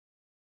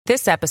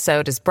This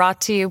episode is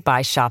brought to you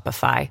by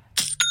Shopify.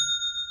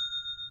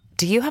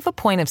 Do you have a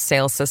point of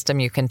sale system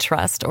you can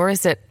trust, or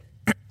is it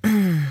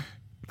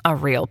a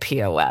real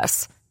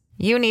POS?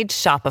 You need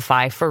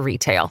Shopify for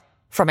retail.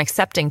 From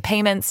accepting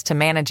payments to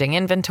managing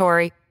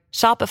inventory,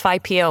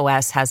 Shopify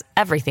POS has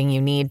everything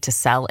you need to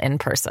sell in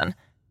person.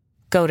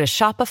 Go to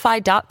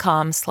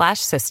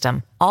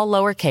shopify.com/system, all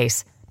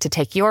lowercase, to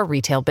take your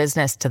retail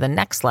business to the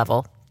next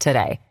level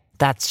today.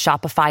 That's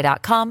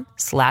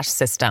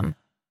shopify.com/system.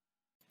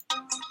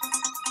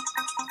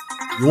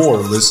 You're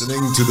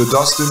listening to the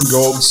Dustin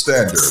Gold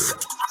Standard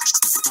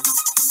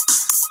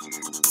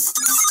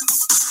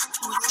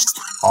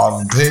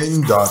on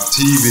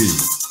Pain.tv.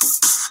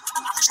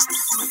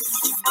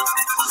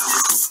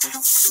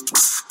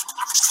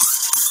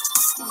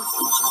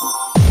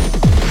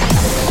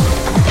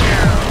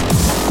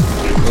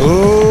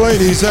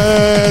 Ladies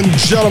and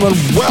gentlemen,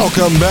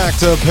 welcome back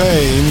to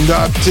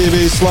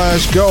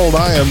Pain.tv/gold.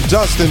 I am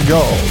Dustin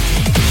Gold,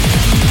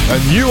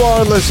 and you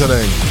are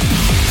listening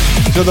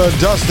to the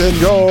Dustin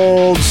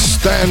Gold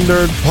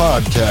Standard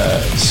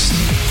Podcast.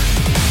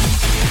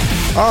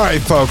 All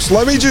right, folks,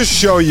 let me just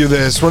show you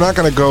this. We're not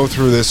going to go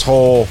through this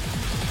whole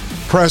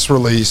press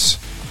release,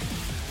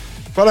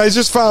 but I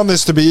just found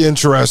this to be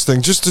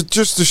interesting, just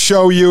to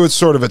show you. It's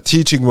sort of a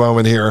teaching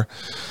moment here.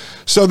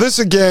 So this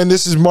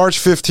is March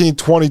 15,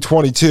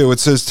 2022. It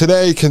says,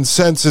 today,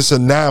 Consensus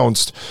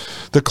announced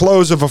the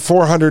close of a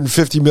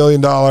 $450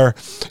 million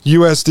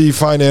USD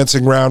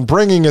financing round,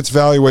 bringing its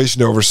valuation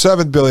to over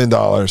 $7 billion.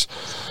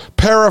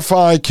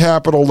 Parify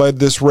Capital led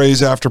this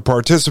raise after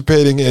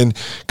participating in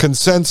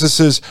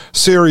Consensus's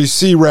Series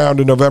C round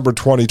in November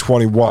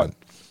 2021.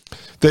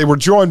 They were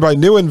joined by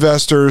new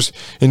investors,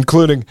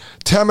 including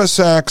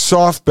Temasek,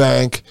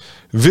 SoftBank,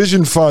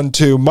 Vision Fund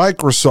 2,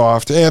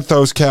 Microsoft,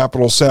 Anthos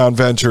Capital, Sound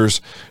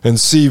Ventures, and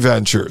C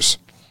Ventures.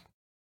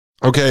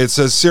 Okay, it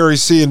says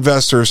Series C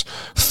investors,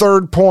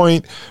 Third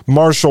Point,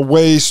 Marshall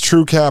Wace,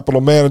 True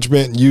Capital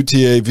Management, and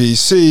UTA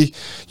VC,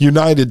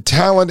 United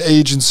Talent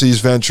Agencies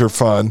Venture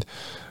Fund.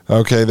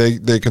 Okay,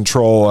 they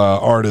control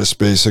artists,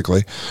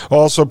 basically.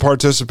 Also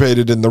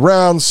participated in the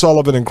round.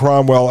 Sullivan and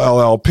Cromwell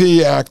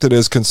LLP acted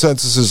as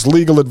Consensus's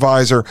legal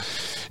advisor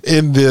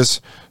in this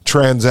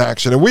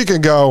transaction. And we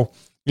can go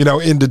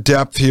into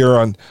depth here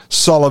on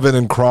Sullivan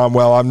and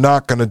Cromwell. I'm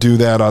not going to do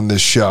that on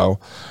this show.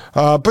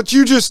 But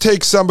you just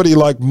take somebody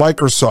like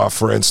Microsoft,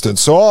 for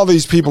instance. So all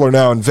these people are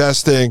now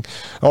investing.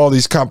 All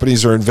these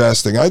companies are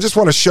investing. I just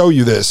want to show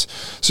you this.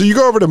 So you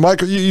go over to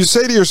Microsoft. You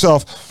say to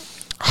yourself,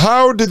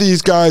 how do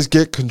these guys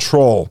get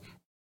control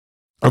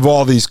of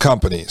all these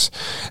companies?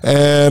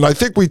 And I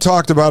think we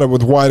talked about it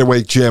with Wide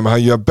Awake Jim, how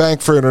you have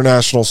Bank for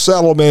International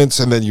Settlements,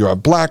 and then you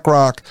have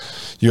BlackRock,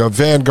 you have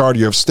Vanguard,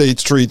 you have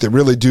State Street. They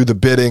really do the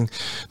bidding.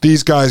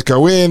 These guys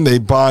go in, they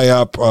buy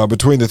up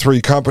between the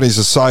three companies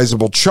a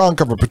sizable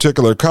chunk of a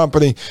particular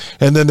company,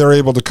 and then they're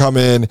able to come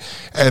in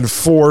and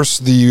force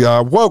the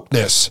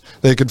wokeness.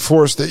 They can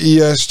force the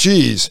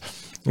ESGs.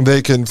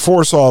 They can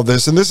force all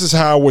this. And this is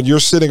how, when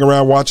you're sitting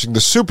around watching the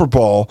Super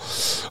Bowl,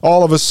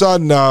 all of a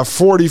sudden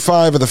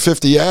 45 of the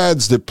 50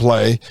 ads that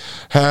play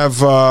have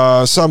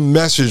some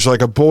message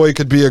like a boy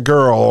could be a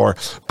girl or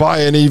buy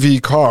an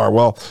EV car.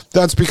 Well,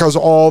 that's because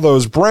all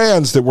those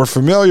brands that we're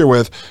familiar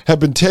with have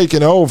been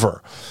taken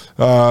over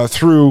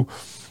through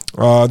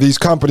these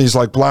companies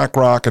like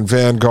BlackRock and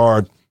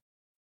Vanguard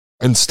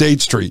and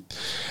State Street.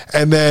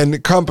 And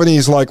then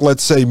companies like,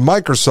 let's say,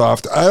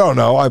 Microsoft, I don't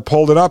know, I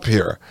pulled it up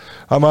here.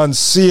 I'm on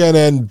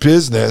CNN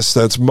Business,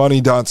 that's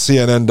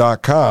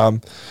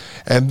money.cnn.com,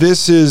 and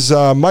this is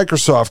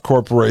Microsoft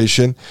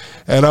Corporation,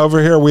 and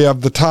over here we have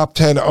the top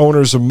 10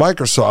 owners of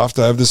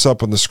Microsoft. I have this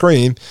up on the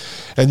screen,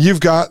 and you've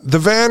got the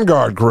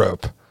Vanguard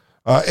Group,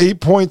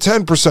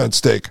 8.10%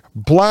 stake,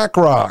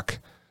 BlackRock,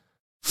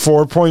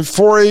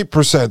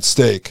 4.48%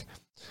 stake,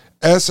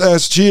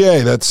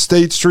 SSGA, that's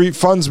State Street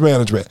Funds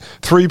Management,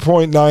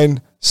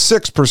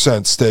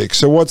 3.96% stake.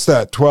 So what's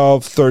that?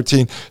 12,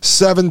 13,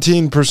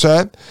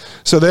 17%.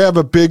 So they have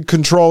a big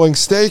controlling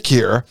stake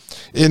here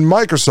in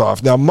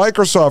Microsoft. Now,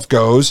 Microsoft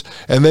goes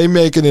and they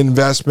make an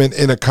investment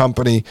in a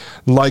company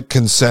like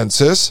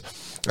Consensus.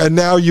 And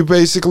now you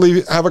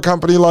basically have a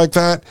company like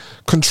that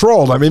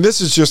controlled. I mean,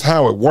 this is just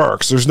how it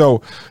works. There's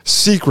no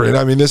secret.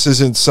 I mean, this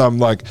isn't some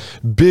like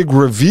big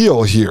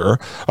reveal here.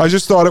 I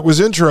just thought it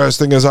was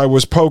interesting as I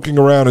was poking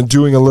around and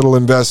doing a little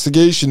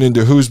investigation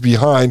into who's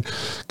behind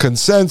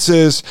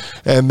Consensus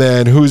and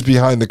then who's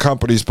behind the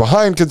companies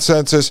behind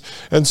Consensus.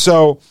 And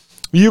so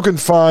you can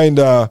find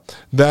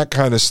that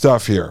kind of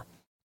stuff here.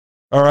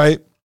 All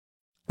right.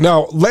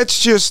 Now,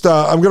 let's just,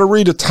 I'm going to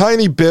read a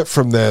tiny bit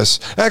from this.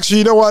 Actually,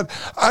 you know what?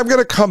 I'm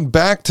going to come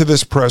back to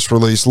this press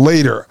release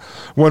later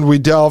when we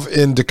delve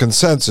into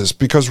Consensus,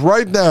 because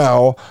right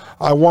now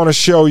I want to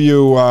show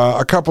you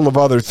a couple of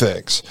other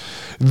things.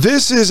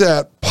 This is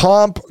at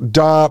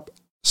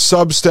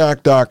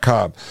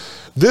pomp.substack.com.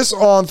 This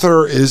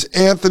author is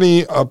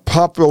Anthony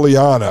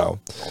Papuliano.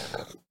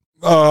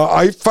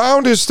 I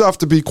found his stuff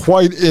to be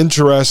quite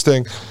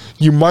interesting.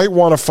 You might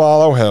want to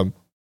follow him.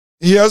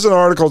 he has an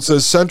article that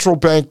says central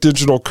bank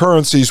digital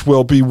currencies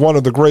will be one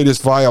of the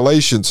greatest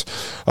violations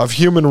of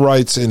human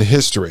rights in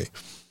history.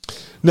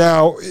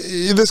 Now,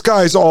 this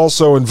guy's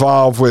also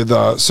involved with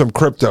some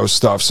crypto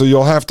stuff, so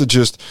you'll have to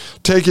just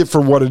take it for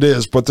what it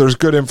is, but there's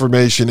good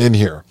information in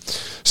here.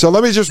 So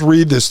let me just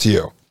read this to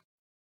you.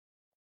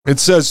 It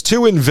says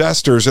to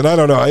investors, and I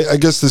don't know, I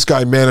guess this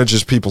guy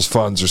manages people's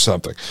funds or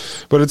something,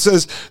 but it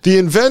says the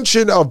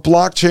invention of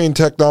blockchain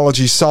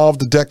technology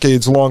solved a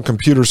decades-long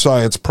computer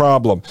science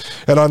problem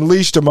and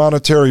unleashed a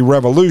monetary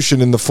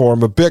revolution in the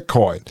form of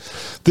Bitcoin.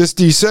 This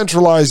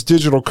decentralized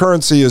digital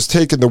currency has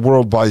taken the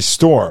world by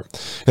storm.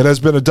 It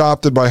has been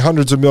adopted by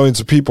hundreds of millions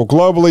of people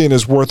globally and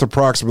is worth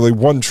approximately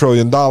 $1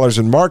 trillion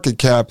in market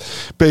cap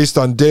based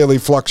on daily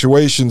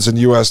fluctuations in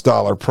U.S.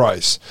 dollar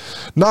price.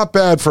 Not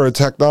bad for a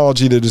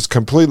technology that is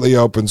completely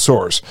open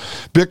source.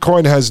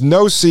 Bitcoin has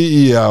no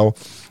CEO,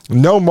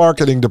 no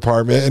marketing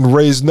department, and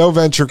raised no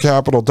venture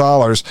capital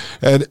dollars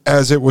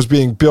as it was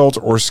being built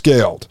or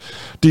scaled.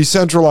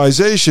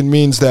 Decentralization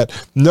means that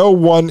no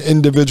one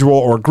individual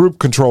or group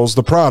controls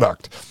the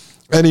product.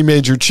 Any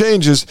major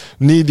changes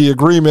need the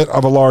agreement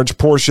of a large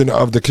portion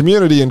of the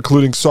community,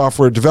 including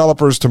software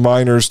developers to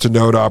miners to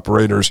node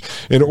operators,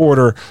 in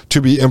order to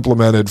be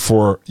implemented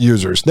for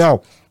users.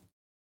 Now,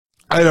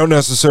 I don't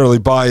necessarily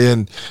buy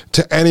in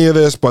to any of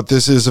this, but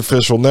this is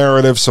official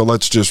narrative, so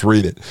let's just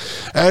read it.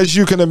 As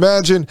you can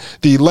imagine,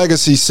 the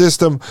legacy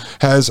system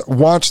has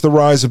watched the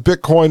rise of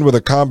Bitcoin with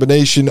a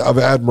combination of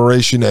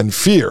admiration and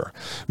fear.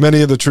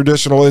 Many of the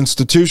traditional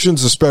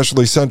institutions,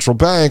 especially central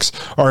banks,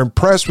 are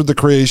impressed with the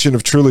creation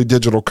of truly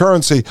digital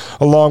currency,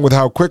 along with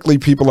how quickly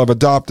people have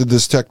adopted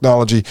this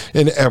technology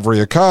in every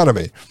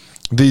economy.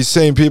 These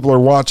same people are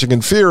watching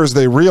in fear as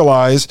they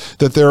realize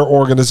that their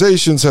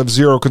organizations have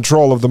zero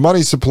control of the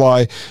money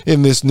supply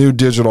in this new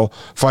digital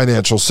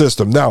financial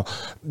system. Now,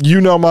 you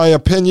know my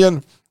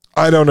opinion.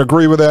 I don't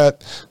agree with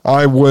that.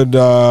 I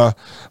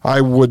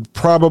would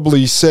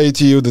probably say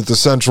to you that the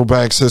central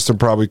bank system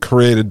probably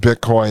created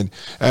Bitcoin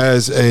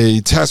as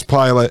a test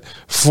pilot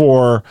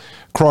for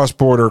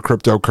cross-border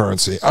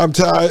cryptocurrency.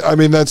 I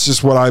mean, that's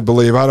just what I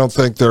believe. I don't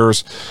think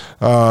there's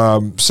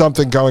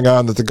something going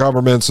on that the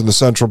governments and the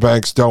central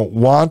banks don't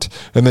want,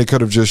 and they could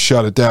have just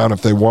shut it down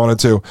if they wanted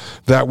to.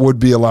 That would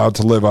be allowed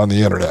to live on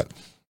the internet.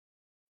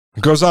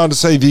 It goes on to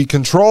say the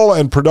control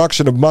and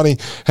production of money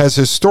has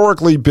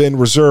historically been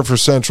reserved for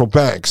central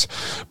banks,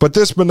 but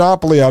this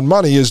monopoly on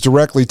money is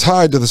directly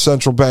tied to the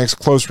central bank's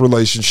close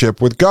relationship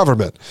with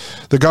government.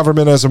 The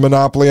government has a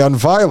monopoly on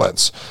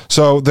violence,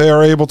 so they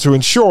are able to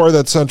ensure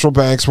that central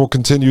banks will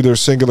continue their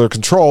singular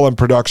control and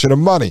production of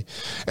money.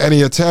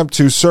 Any attempt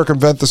to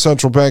circumvent the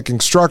central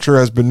banking structure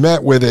has been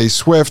met with a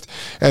swift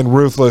and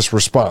ruthless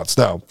response.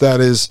 Now,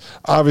 that is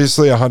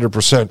obviously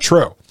 100%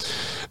 true.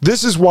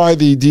 This is why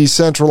the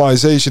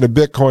decentralization of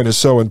Bitcoin is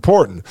so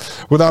important.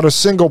 Without a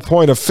single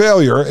point of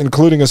failure,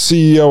 including a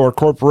CEO or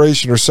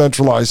corporation or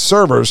centralized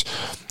servers,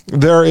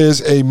 there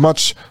is a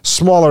much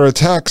smaller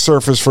attack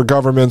surface for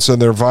governments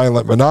and their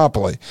violent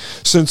monopoly.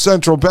 Since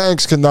central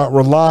banks cannot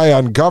rely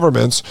on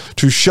governments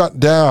to shut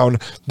down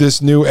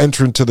this new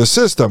entrant to the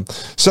system,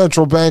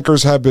 central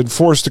bankers have been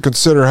forced to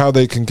consider how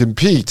they can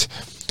compete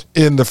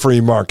in the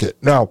free market.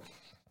 Now,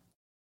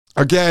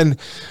 again,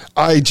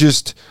 I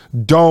just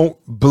don't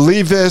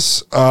believe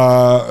this.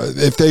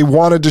 If they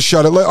wanted to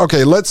shut it,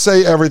 okay, let's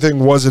say everything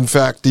was in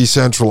fact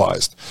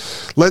decentralized.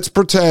 Let's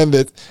pretend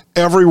that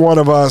every one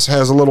of us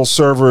has a little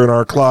server in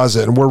our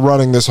closet and we're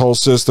running this whole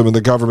system and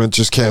the government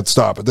just can't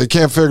stop it. They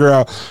can't figure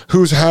out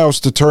whose house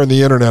to turn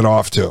the internet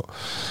off to.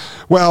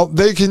 Well,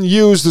 they can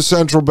use the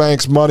central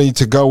bank's money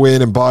to go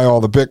in and buy all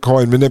the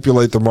Bitcoin,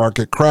 manipulate the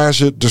market,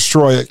 crash it,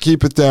 destroy it,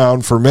 keep it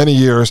down for many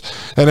years,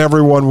 and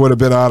everyone would have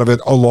been out of it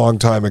a long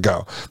time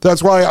ago.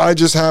 That's why I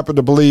just happen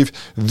to believe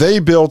they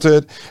built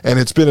it, and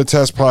it's been a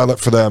test pilot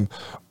for them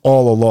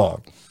all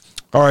along.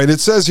 All right, it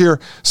says here,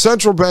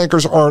 central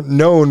bankers aren't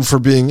known for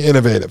being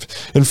innovative.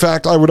 In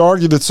fact, I would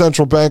argue that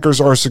central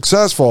bankers are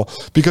successful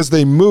because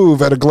they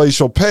move at a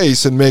glacial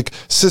pace and make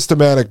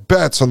systematic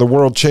bets on the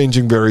world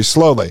changing very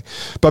slowly.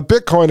 But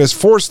Bitcoin has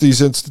forced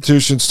these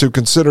institutions to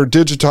consider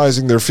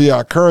digitizing their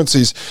fiat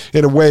currencies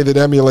in a way that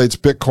emulates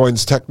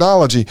Bitcoin's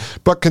technology,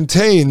 but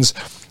contains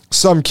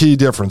some key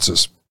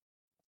differences.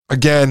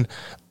 Again,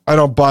 I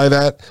don't buy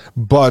that,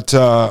 but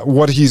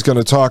what he's going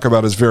to talk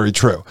about is very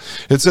true.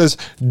 It says,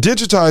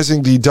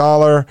 digitizing the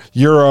dollar,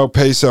 euro,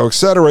 peso,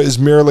 etc. is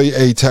merely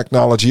a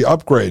technology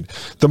upgrade.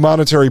 The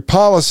monetary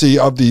policy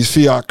of these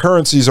fiat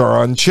currencies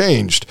are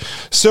unchanged.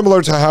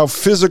 Similar to how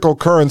physical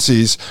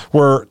currencies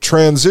were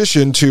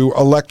transitioned to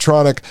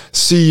electronic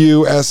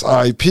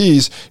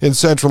CUSIPs in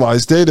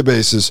centralized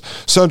databases,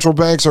 central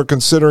banks are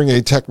considering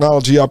a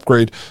technology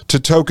upgrade to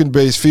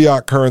token-based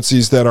fiat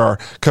currencies that are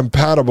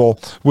compatible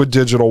with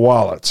digital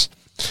wallets.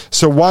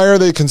 So why are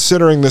they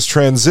considering this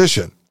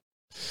transition?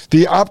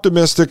 The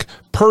optimistic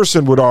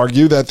person would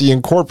argue that the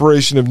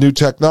incorporation of new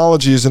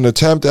technology is an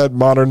attempt at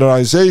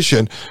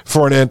modernization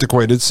for an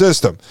antiquated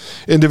system.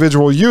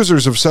 Individual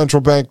users of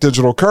central bank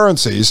digital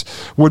currencies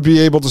would be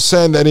able to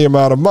send any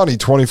amount of money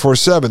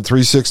 24/7,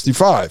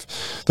 365.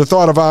 The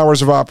thought of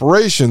hours of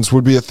operations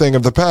would be a thing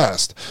of the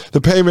past.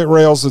 The payment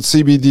rails that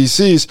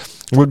CBDCs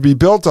would be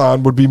built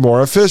on would be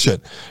more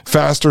efficient,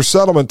 faster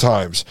settlement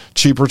times,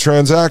 cheaper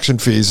transaction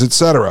fees,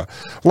 etc.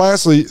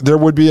 Lastly, there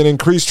would be an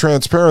increased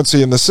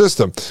transparency in the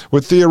system,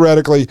 which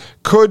theoretically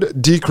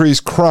could decrease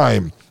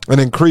crime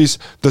and increase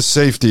the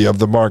safety of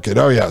the market.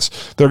 Oh yes,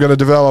 they're going to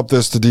develop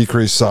this to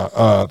decrease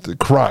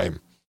crime.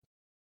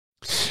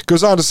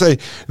 Goes on to say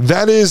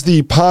that is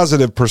the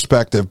positive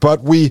perspective,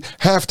 but we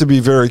have to be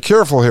very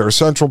careful here.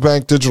 Central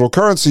bank digital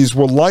currencies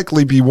will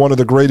likely be one of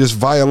the greatest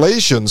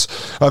violations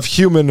of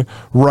human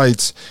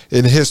rights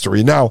in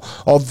history. Now,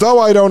 although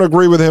I don't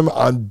agree with him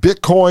on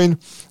Bitcoin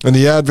and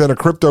the advent of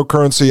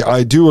cryptocurrency,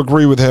 I do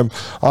agree with him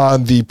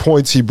on the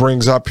points he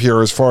brings up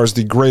here as far as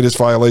the greatest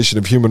violation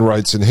of human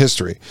rights in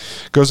history.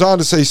 Goes on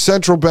to say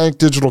central bank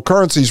digital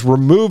currencies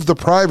remove the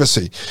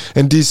privacy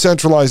and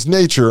decentralized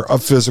nature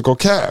of physical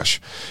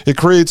cash. It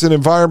creates an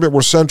environment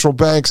where central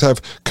banks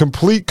have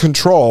complete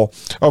control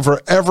over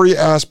every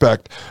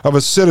aspect of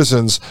a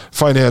citizen's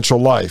financial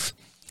life.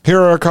 Here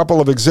are a couple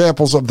of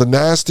examples of the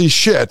nasty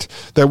shit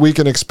that we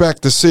can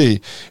expect to see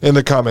in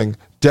the coming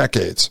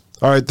decades.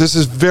 All right, this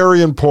is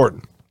very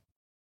important.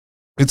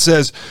 It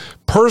says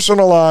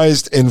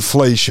personalized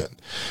inflation.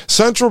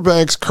 Central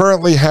banks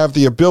currently have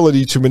the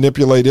ability to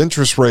manipulate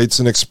interest rates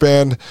and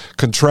expand,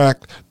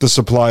 contract the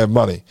supply of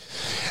money.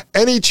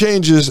 Any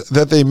changes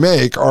that they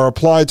make are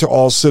applied to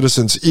all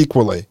citizens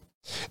equally.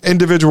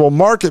 Individual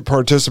market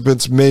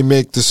participants may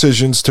make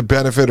decisions to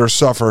benefit or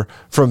suffer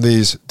from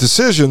these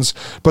decisions,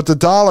 but the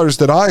dollars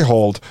that I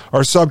hold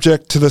are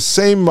subject to the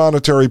same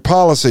monetary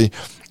policy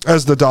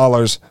as the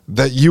dollars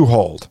that you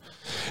hold.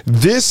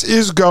 This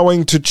is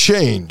going to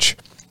change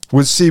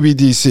with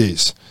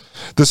CBDCs.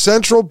 The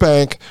central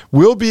bank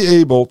will be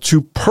able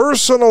to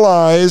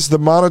personalize the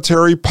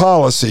monetary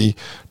policy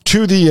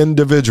to the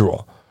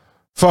individual.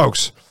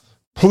 Folks,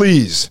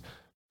 please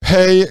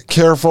pay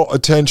careful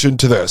attention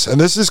to this.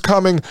 And this is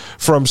coming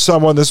from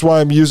someone, this is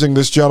why I'm using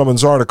this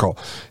gentleman's article.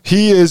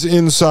 He is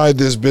inside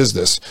this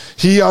business.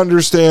 He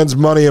understands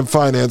money and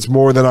finance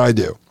more than I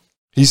do.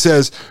 He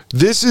says,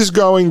 this is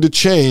going to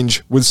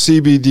change with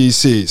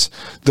CBDCs.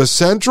 The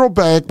central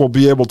bank will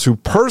be able to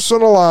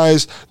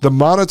personalize the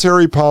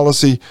monetary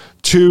policy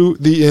to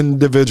the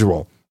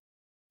individual.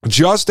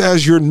 Just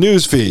as your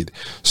newsfeed,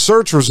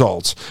 search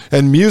results,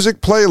 and music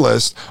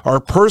playlists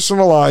are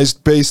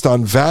personalized based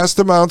on vast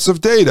amounts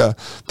of data,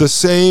 the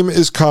same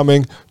is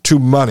coming to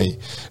money.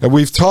 And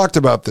we've talked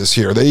about this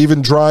here. They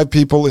even drive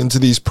people into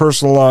these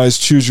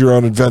personalized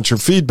choose-your-own-adventure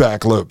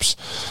feedback loops.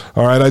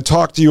 All right, I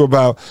talked to you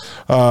about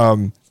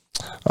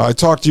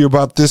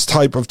this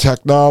type of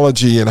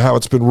technology and how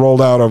it's been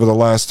rolled out over the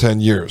last 10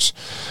 years.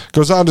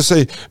 Goes on to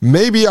say,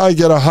 maybe I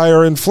get a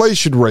higher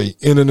inflation rate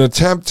in an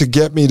attempt to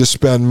get me to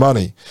spend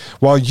money,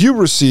 while you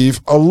receive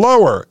a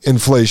lower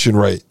inflation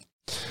rate.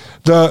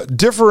 The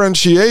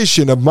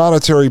differentiation of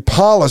monetary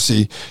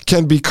policy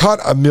can be cut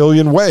a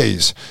million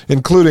ways,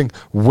 including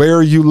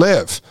where you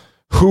live,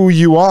 who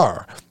you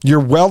are, your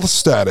wealth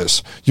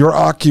status, your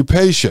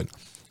occupation,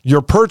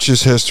 your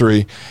purchase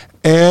history,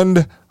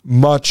 and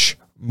much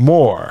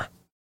more.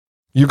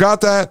 You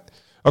got that?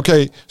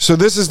 Okay, so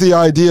this is the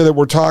idea that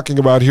we're talking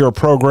about here,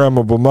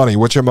 programmable money,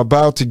 which I'm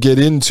about to get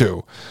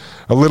into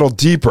a little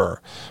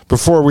deeper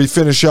before we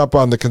finish up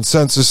on the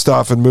consensus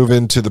stuff and move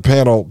into the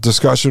panel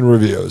discussion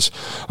reviews.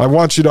 I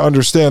want you to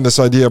understand this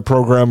idea of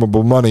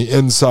programmable money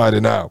inside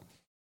and out.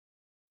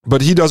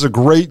 But he does a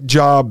great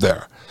job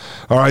there.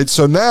 All right,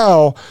 so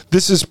now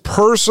this is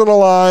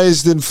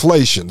personalized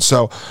inflation.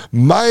 So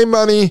my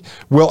money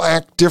will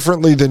act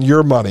differently than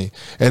your money,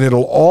 and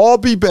it'll all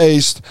be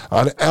based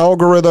on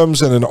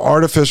algorithms and an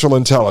artificial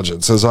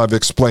intelligence, as I've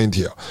explained to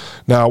you.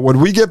 Now, when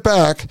we get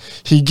back,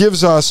 he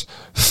gives us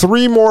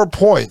 3 more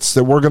points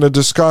that we're going to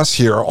discuss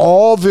here,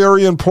 all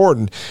very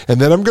important,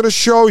 and then I'm going to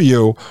show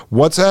you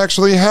what's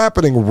actually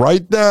happening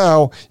right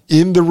now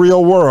in the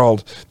real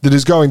world that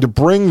is going to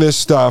bring this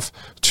stuff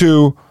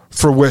to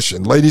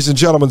fruition. Ladies and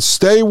gentlemen,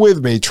 stay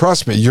with me.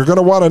 Trust me, you're going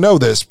to want to know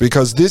this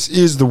because this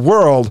is the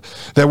world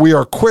that we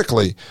are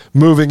quickly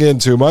moving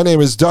into. My name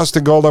is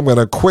Dustin Gold. I'm going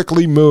to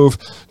quickly move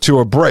to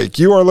a break.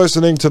 You are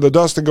listening to the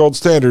Dustin Gold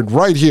Standard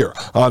right here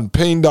on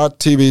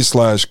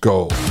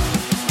Paine.tv/gold.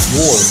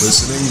 You're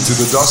listening to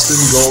the Dustin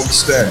Gold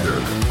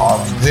Standard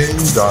on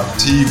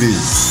Paine.tv.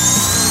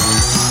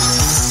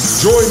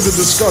 Join the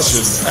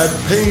discussion at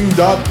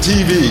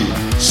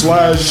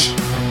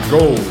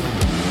Paine.tv/gold.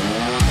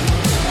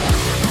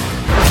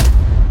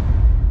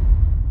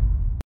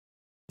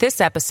 This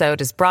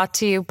episode is brought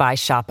to you by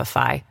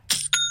Shopify.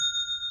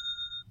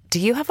 Do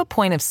you have a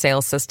point of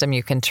sale system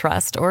you can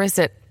trust, or is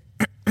it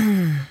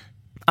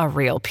a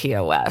real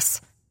POS?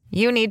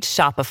 You need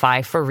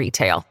Shopify for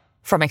retail.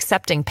 From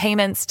accepting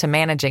payments to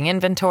managing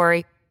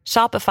inventory,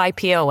 Shopify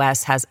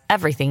POS has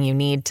everything you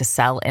need to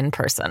sell in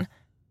person.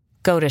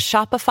 Go to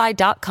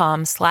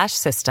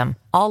shopify.com/system,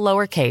 all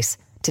lowercase,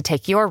 to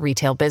take your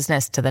retail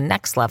business to the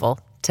next level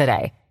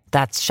today.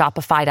 That's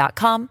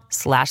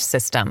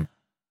shopify.com/system.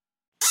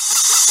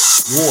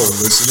 You're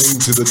listening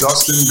to the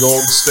Dustin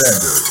Gold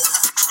Standard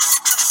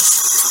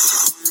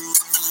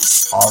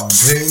on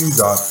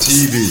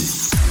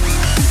Pain.tv.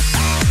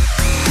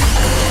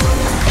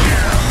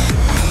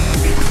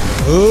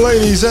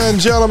 Ladies and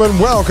gentlemen,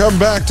 welcome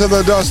back to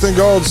the Dustin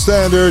Gold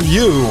Standard.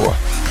 You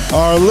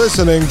are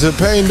listening to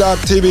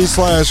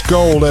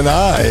Pain.tv/gold, and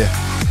I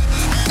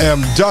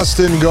am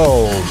Dustin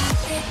Gold.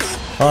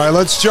 All right,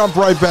 let's jump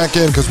right back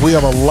in because we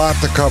have a lot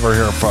to cover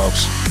here,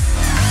 folks.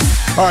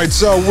 All right,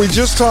 so we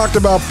just talked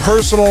about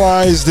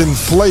personalized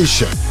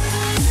inflation,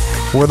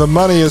 where the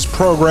money is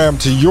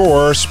programmed to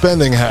your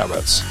spending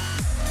habits.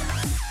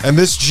 And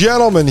this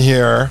gentleman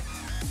here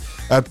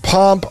at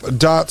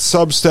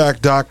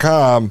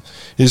pomp.substack.com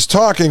is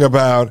talking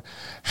about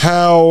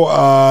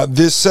how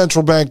this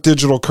central bank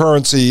digital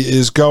currency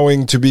is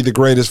going to be the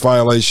greatest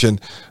violation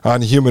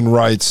on human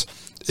rights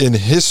in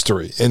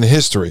history.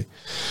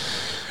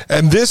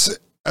 And this,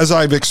 as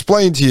I've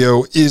explained to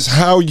you, is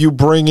how you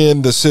bring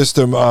in the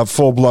system of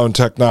full-blown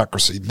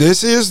technocracy.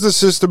 This is the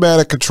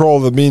systematic control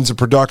of the means of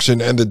production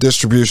and the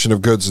distribution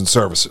of goods and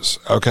services,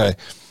 okay?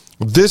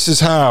 This is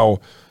how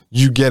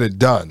you get it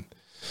done.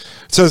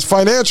 It says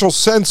financial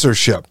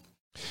censorship.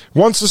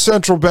 Once the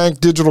central bank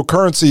digital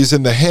currency is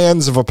in the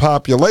hands of a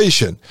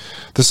population,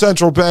 the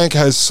central bank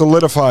has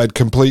solidified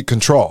complete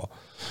control.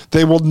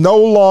 They will no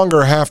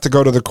longer have to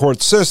go to the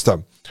court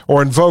system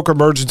or invoke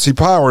emergency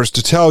powers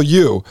to tell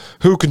you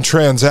who can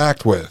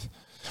transact with.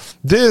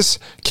 This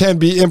can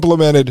be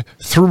implemented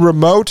through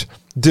remote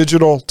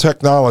digital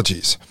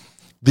technologies.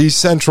 These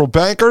central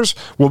bankers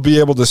will be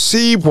able to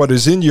see what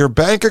is in your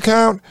bank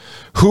account,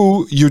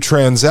 who you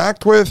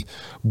transact with,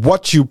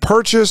 what you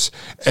purchase,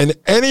 and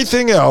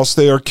anything else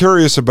they are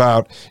curious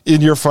about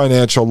in your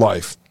financial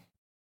life.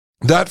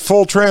 That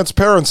full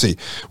transparency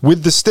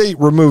with the state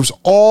removes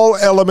all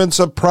elements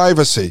of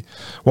privacy,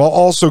 while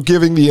also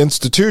giving the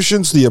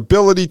institutions the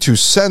ability to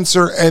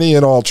censor any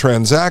and all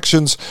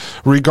transactions,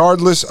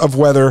 regardless of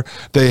whether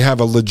they have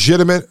a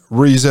legitimate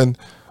reason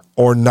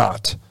or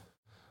not.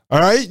 All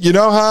right, you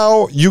know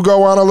how you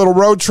go on a little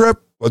road trip?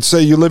 Let's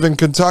say you live in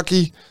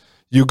Kentucky.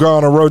 You go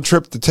on a road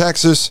trip to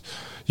Texas.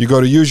 You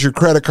go to use your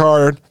credit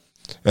card,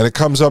 and it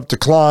comes up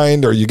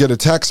declined, or you get a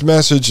text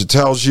message that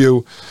tells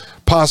you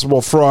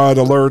possible fraud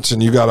alerts,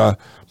 and you got to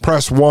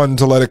press 1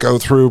 to let it go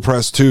through,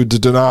 press 2 to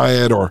deny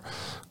it, or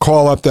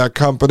call up that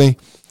company.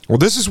 Well,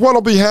 this is what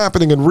will be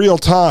happening in real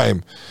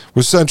time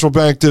with central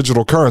bank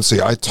digital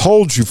currency. I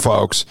told you,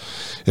 folks,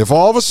 if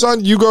all of a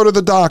sudden you go to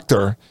the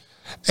doctor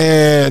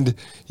and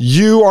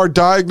you are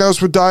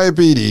diagnosed with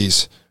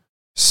diabetes,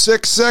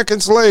 6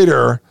 seconds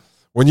later,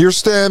 when you're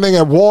standing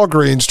at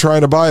Walgreens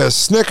trying to buy a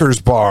Snickers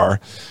bar,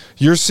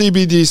 your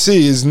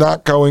CBDC is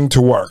not going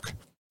to work.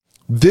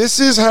 This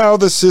is how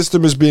the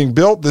system is being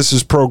built. This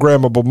is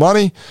programmable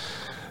money.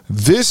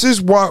 This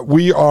is what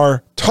we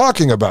are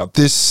talking about.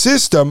 This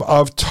system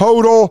of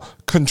total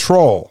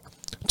control.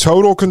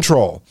 Total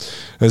control.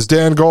 As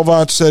Dan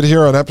Golvach said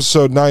here on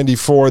episode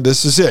 94,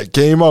 this is it.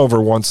 Game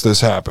over once this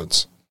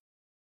happens.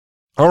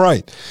 All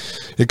right.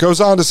 It goes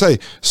on to say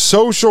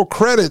social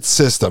credit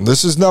system.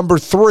 This is number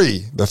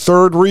 3, the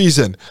third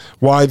reason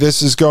why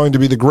this is going to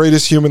be the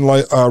greatest human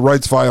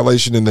rights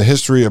violation in the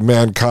history of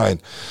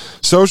mankind.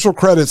 Social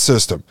credit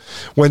system.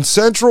 When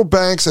central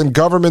banks and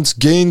governments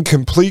gain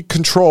complete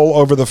control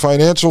over the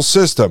financial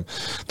system,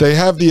 they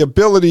have the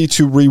ability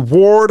to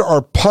reward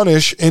or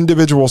punish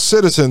individual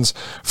citizens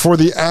for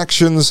the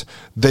actions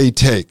they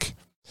take.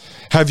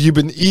 Have you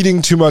been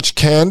eating too much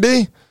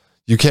candy?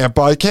 You can't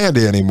buy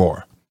candy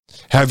anymore.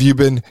 Have you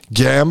been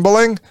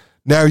gambling?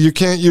 Now you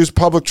can't use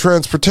public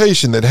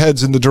transportation that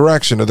heads in the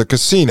direction of the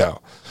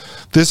casino.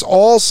 This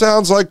all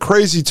sounds like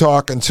crazy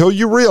talk until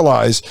you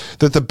realize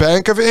that the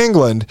Bank of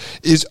England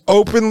is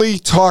openly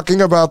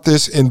talking about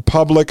this in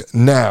public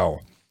now.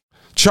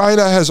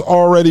 China has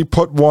already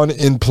put one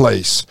in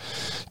place.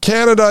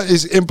 Canada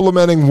is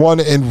implementing one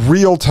in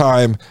real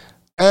time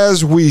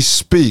as we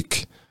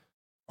speak.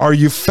 Are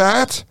you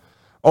fat?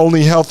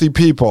 Only healthy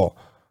people.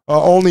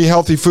 Only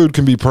healthy food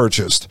can be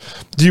purchased.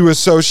 Do you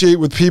associate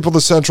with people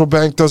the central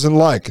bank doesn't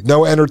like?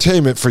 No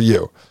entertainment for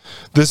you.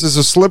 This is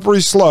a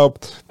slippery slope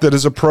that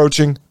is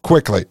approaching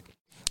quickly.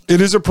 It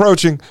is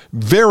approaching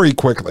very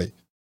quickly.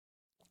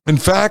 In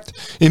fact,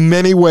 in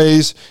many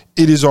ways,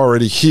 it is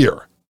already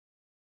here.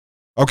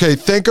 Okay,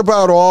 think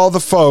about all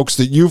the folks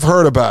that you've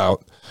heard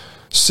about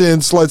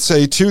since, let's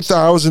say,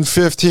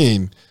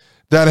 2015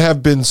 that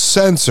have been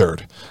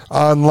censored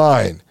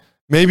online.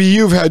 Maybe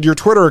you've had your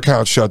Twitter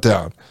account shut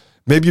down.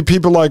 Maybe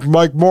people like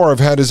Mike Moore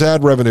have had his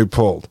ad revenue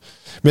pulled.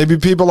 Maybe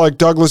people like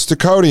Douglas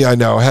Ducote, I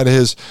know, had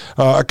his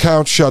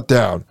account shut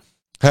down,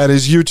 had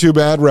his YouTube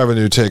ad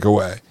revenue take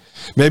away.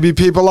 Maybe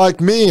people like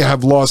me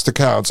have lost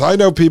accounts. I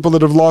know people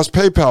that have lost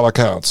PayPal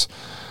accounts.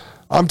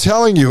 I'm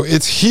telling you,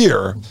 it's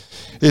here.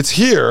 It's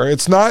here.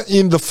 It's not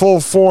in the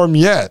full form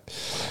yet.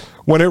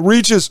 When it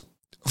reaches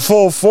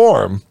full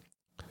form,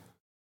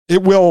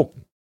 it will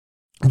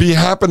be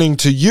happening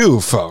to you,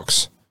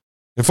 folks.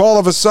 If all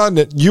of a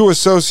sudden you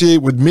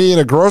associate with me in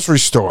a grocery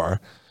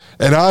store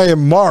and I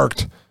am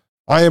marked,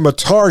 I am a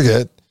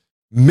target,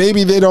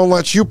 maybe they don't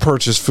let you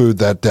purchase food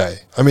that day.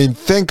 I mean,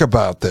 think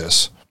about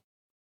this.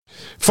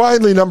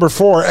 Finally, number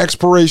 4,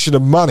 expiration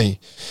of money.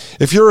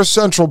 If you're a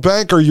central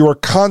banker, you are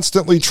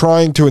constantly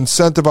trying to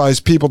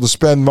incentivize people to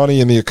spend money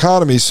in the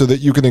economy so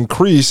that you can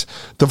increase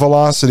the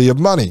velocity of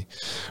money.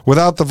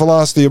 Without the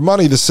velocity of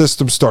money, the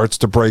system starts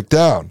to break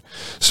down.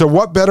 So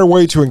what better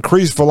way to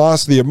increase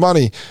velocity of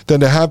money than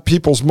to have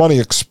people's money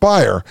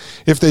expire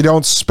if they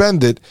don't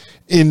spend it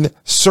in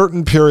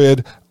certain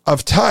period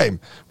of time?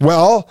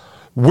 Well,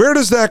 where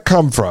does that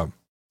come from?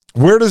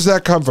 Where does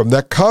that come from?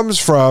 That comes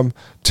from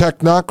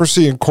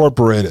Technocracy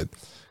Incorporated.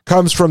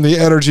 Comes from the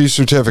energy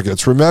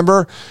certificates.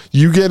 Remember,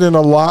 you get an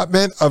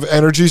allotment of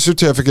energy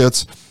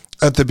certificates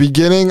at the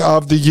beginning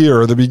of the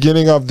year, the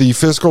beginning of the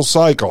fiscal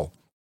cycle,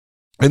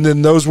 and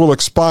then those will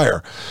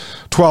expire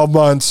 12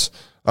 months,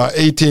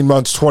 18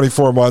 months,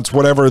 24 months,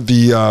 whatever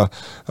the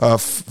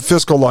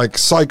fiscal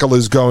cycle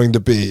is going to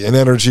be. An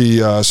energy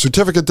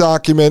certificate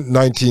document,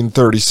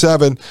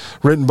 1937,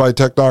 written by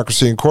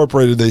Technocracy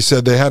Incorporated. They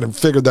said they hadn't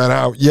figured that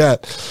out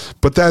yet,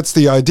 but that's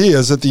the idea,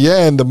 is at the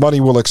end, the money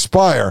will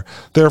expire.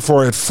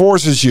 Therefore, it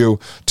forces you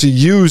to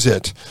use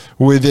it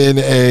within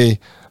a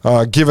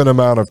given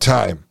amount of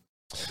time.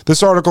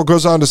 This article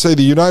goes on to say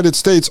the United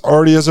States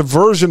already has a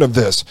version of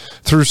this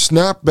through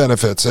SNAP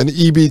benefits and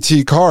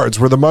EBT cards,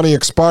 where the money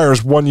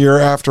expires 1 year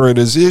after it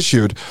is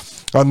issued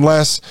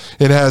unless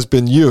it has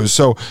been used.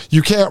 So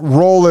you can't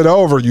roll it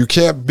over. You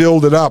can't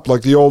build it up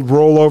like the old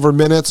rollover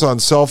minutes on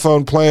cell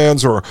phone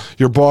plans, or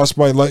your boss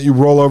might let you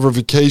roll over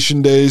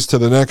vacation days to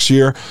the next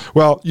year.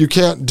 Well, you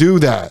can't do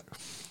that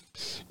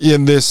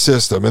in this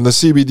system. In the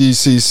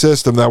CBDC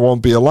system, that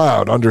won't be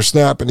allowed. Under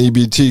SNAP and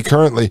EBT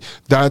currently,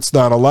 that's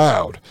not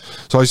allowed.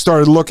 So I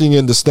started looking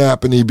into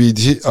SNAP and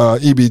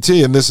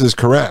EBT, and this is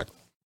correct.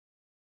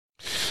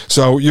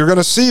 So you're going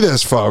to see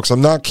this, folks.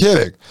 I'm not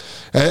kidding.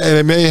 And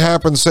it may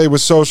happen, say,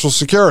 with Social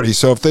Security.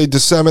 So if they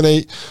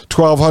disseminate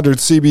 1,200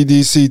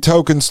 CBDC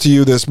tokens to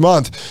you this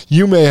month,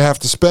 you may have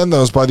to spend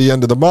those by the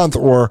end of the month,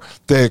 or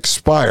they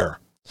expire.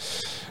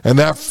 And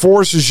that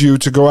forces you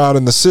to go out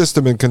in the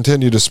system and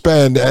continue to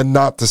spend and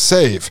not to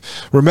save.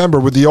 Remember,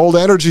 with the old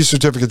energy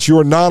certificates, you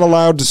are not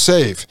allowed to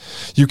save.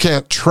 You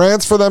can't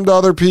transfer them to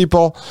other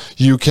people.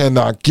 You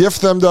cannot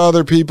gift them to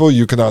other people.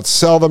 You cannot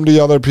sell them to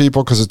other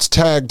people because it's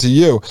tagged to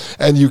you.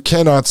 And you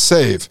cannot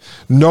save.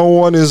 No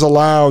one is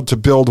allowed to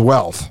build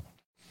wealth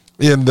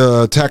in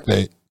the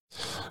Technate.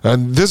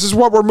 And this is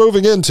what we're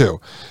moving into.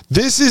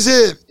 This is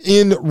it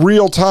in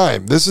real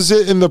time. This is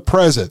it in the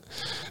present.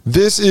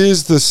 This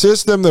is the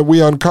system that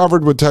we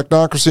uncovered with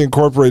Technocracy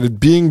Incorporated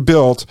being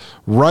built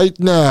right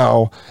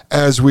now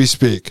as we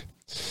speak.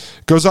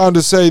 Goes on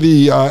to say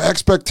the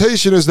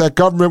expectation is that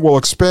government will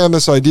expand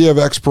this idea of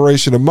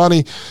expiration of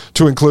money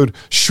to include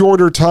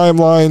shorter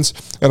timelines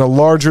and a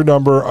larger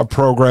number of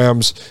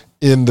programs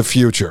in the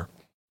future.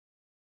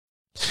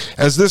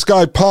 As this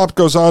guy Pop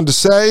goes on to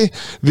say,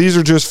 these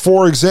are just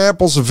 4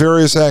 examples of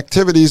various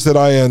activities that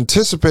I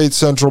anticipate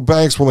central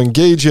banks will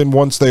engage in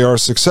once they are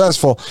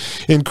successful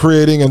in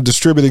creating and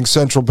distributing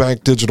central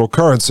bank digital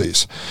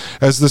currencies.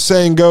 As the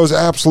saying goes,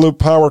 absolute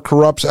power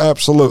corrupts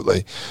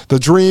absolutely. The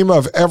dream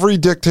of every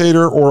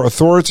dictator or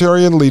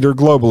authoritarian leader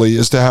globally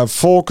is to have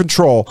full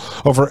control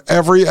over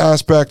every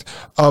aspect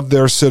of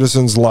their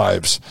citizens'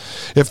 lives.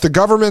 If the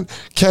government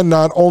can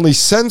not only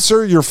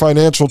censor your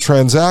financial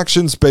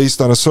transactions based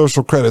on a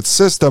social credit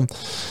system,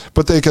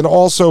 but they can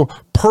also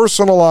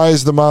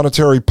personalize the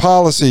monetary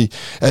policy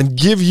and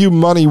give you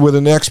money with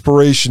an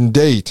expiration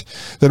date,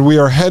 then we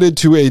are headed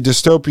to a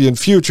dystopian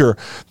future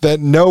that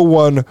no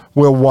one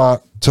will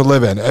want to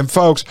live in. And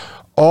folks,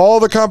 all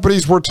the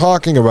companies we're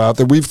talking about,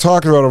 that we've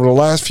talked about over the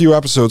last few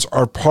episodes,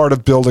 are part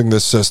of building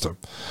this system.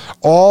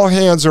 All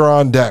hands are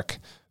on deck.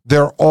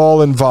 They're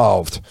all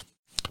involved.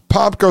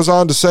 Pop goes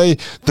on to say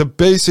the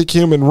basic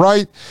human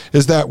right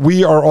is that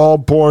we are all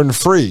born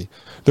free.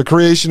 The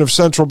creation of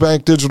central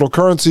bank digital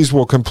currencies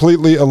will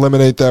completely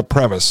eliminate that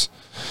premise.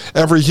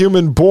 Every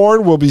human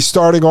born will be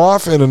starting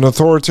off in an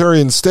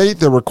authoritarian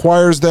state that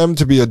requires them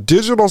to be a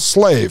digital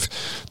slave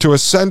to a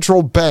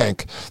central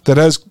bank that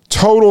has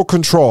total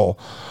control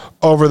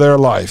over their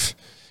life.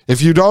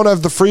 If you don't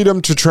have the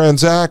freedom to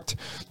transact,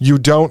 you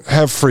don't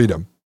have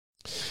freedom.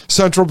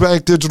 Central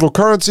bank digital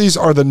currencies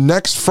are the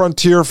next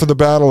frontier for the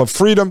battle of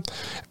freedom.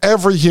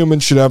 Every human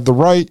should have the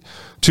right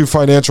to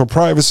financial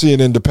privacy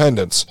and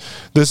independence.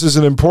 This is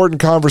an important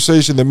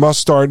conversation that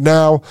must start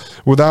now.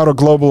 Without a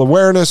global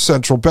awareness,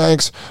 central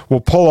banks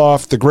will pull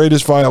off the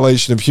greatest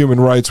violation of human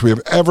rights we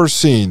have ever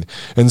seen,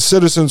 and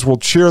citizens will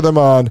cheer them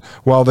on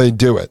while they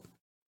do it.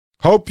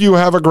 Hope you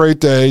have a great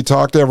day.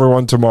 Talk to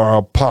everyone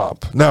tomorrow.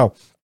 Pop. Now,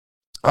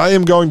 I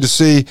am going to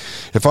see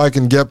if I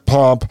can get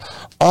Pomp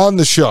on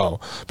the show,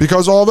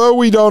 because although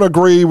we don't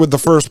agree with the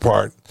first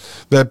part,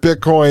 that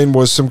Bitcoin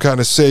was some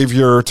kind of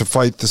savior to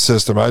fight the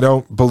system, I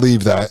don't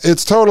believe that.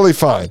 It's totally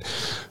fine.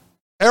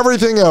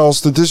 Everything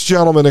else that this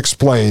gentleman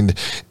explained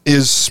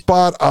is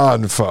spot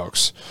on,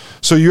 folks.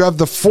 So you have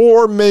the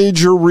four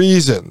major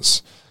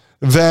reasons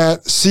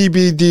that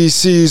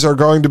CBDCs are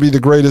going to be the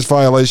greatest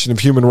violation of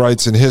human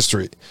rights in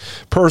history.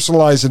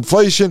 Personalized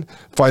inflation,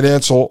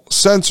 financial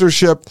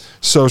censorship,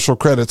 social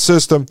credit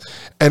system,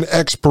 and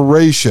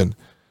expiration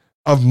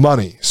of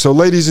money. So,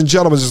 ladies and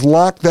gentlemen, just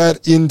lock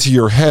that into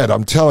your head.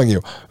 I'm telling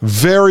you,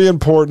 very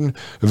important,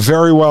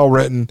 very well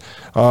written.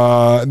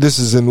 This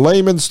is in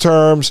layman's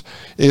terms.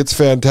 It's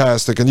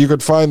fantastic. And you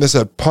could find this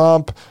at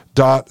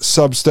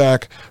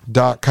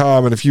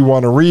pomp.substack.com. And if you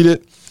want to read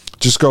it,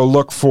 just go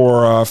look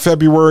for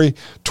February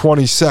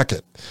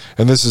 22nd.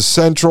 And this is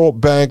central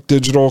bank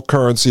digital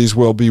currencies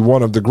will be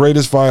one of the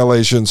greatest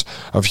violations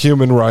of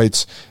human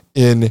rights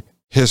in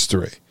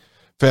history.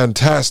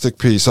 Fantastic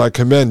piece. I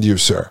commend you,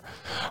 sir.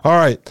 All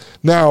right.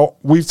 Now,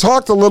 we've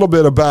talked a little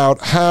bit about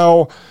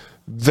how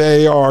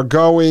they are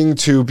going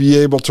to be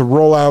able to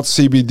roll out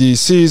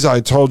CBDCs.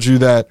 I told you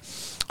that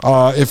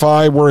if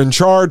I were in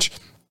charge,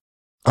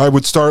 I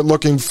would start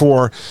looking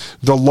for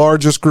the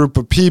largest group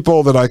of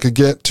people that I could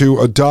get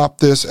to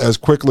adopt this as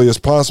quickly as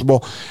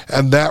possible,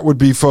 and that would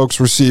be folks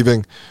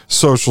receiving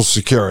Social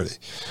Security.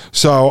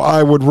 So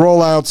I would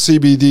roll out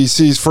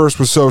CBDCs first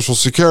with Social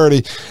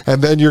Security,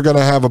 and then you're going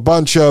to have a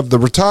bunch of the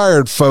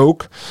retired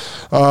folk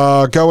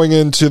going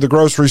into the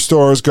grocery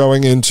stores,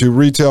 going into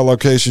retail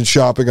locations,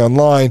 shopping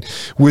online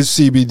with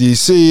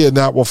CBDC, and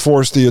that will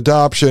force the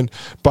adoption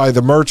by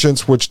the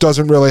merchants, which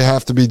doesn't really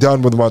have to be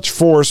done with much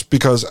force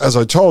because, as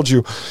I told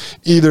you,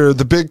 either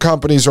the big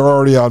companies are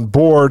already on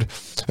board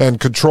and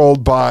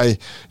controlled by,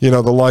 the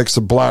likes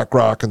of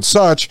BlackRock and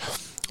such,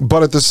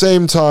 but at the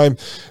same time,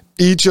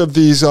 each of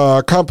these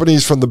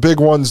companies, from the big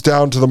ones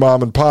down to the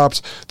mom and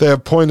pops, they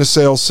have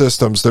point-of-sale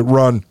systems that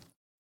run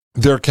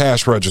their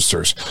cash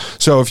registers.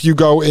 So if you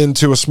go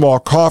into a small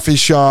coffee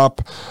shop,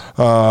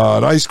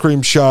 an ice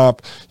cream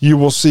shop, you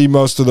will see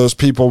most of those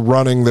people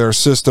running their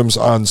systems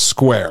on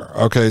Square.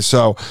 Okay,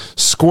 so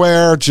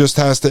Square just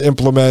has to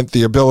implement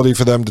the ability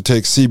for them to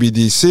take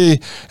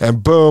CBDC,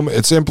 and boom,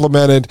 it's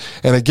implemented.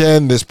 And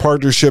again, this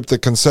partnership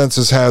that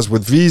Consensus has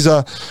with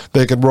Visa,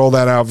 they can roll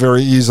that out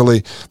very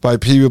easily by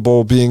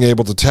people being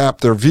able to tap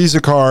their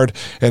Visa card,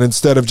 and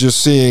instead of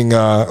just seeing,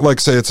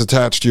 like say it's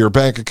attached to your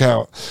bank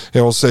account,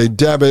 it will say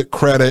debit,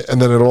 credit,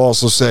 and then it'll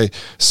also say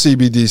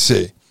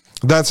CBDC.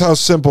 That's how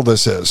simple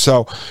this is.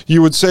 So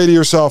you would say to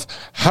yourself,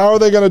 how are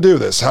they going to do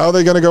this? How are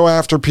they going to go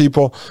after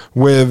people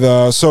with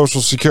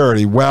Social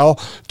Security? Well,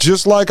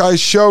 just like I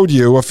showed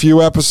you a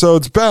few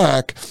episodes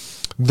back,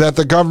 that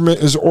the government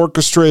is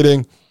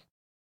orchestrating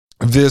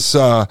this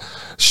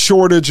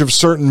shortage of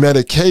certain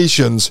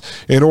medications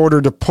in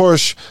order to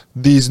push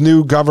these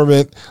new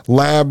government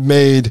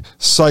lab-made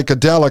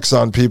psychedelics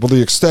on people,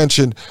 the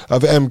extension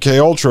of MK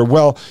Ultra.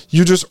 Well,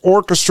 you just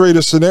orchestrate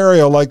a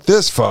scenario like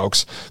this,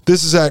 folks.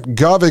 This is at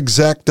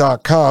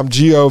govexec.com,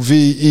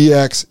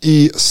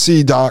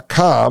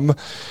 govexec.com,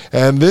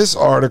 and this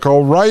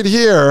article right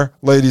here,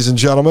 ladies and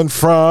gentlemen,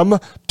 from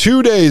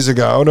 2 days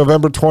ago,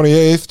 November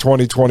 28th,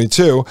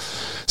 2022,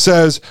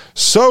 says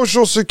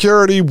Social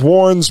Security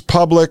warns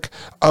public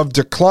of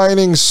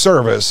declining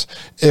service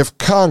if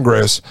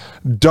Congress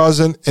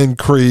doesn't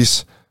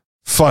increase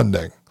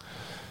funding.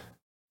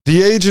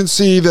 The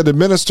agency that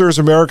administers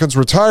Americans'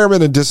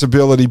 retirement and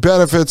disability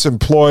benefits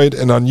employed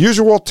an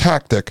unusual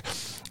tactic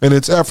in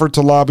its effort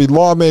to lobby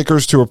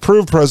lawmakers to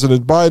approve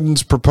President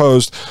Biden's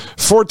proposed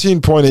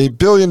 $14.8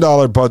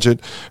 billion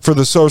budget for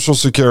the Social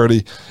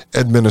Security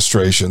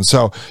Administration.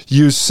 So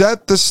you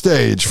set the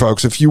stage,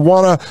 folks. If you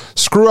want to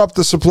screw up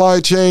the supply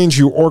chains,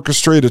 you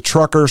orchestrate a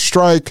trucker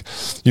strike,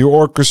 you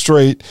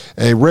orchestrate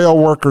a rail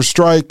worker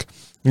strike.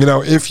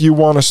 If you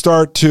want to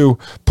start to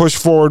push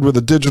forward with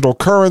a digital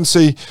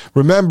currency,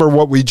 remember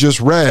what we just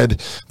read.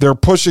 They're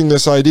pushing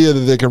this idea that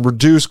they can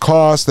reduce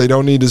costs. They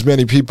don't need as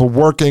many people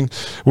working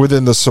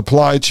within the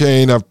supply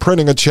chain of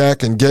printing a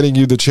check and getting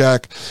you the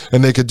check.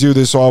 And they could do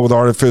this all with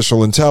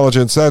artificial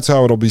intelligence. That's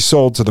how it'll be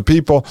sold to the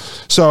people.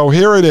 So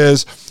here it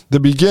is, the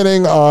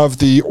beginning of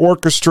the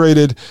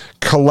orchestrated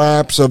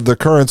collapse of the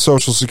current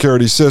Social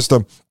Security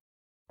system.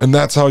 And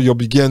that's how you'll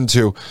begin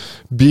to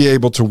be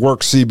able to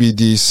work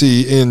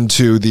CBDC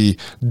into the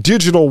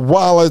digital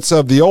wallets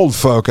of the old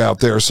folk out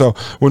there. So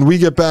when we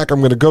get back,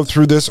 I'm going to go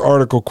through this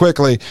article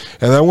quickly,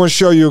 and I want to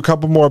show you a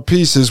couple more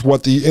pieces,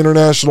 what the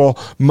International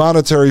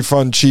Monetary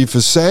Fund chief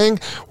is saying.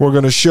 We're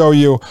going to show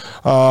you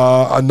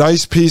a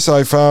nice piece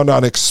I found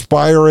on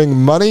expiring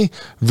money.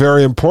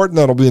 Very important.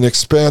 That'll be an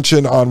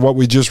expansion on what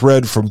we just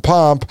read from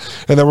Pomp.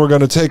 And then we're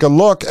going to take a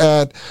look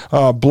at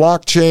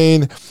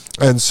blockchain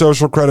and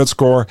social credit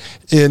score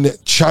in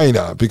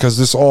China, because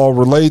this all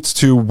relates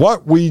to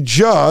what we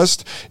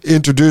just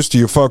introduced to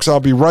you, folks.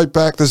 I'll be right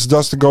back. This is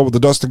Dustin Gold with the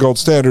Dustin Gold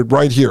Standard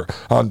right here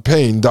on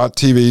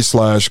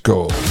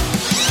Paine.tv/gold.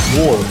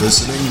 You're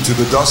listening to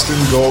the Dustin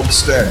Gold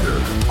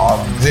Standard on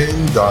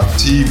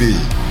Paine.tv.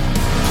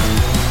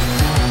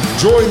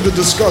 Join the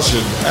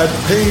discussion at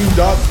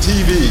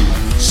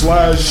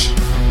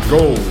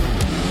Paine.tv/gold.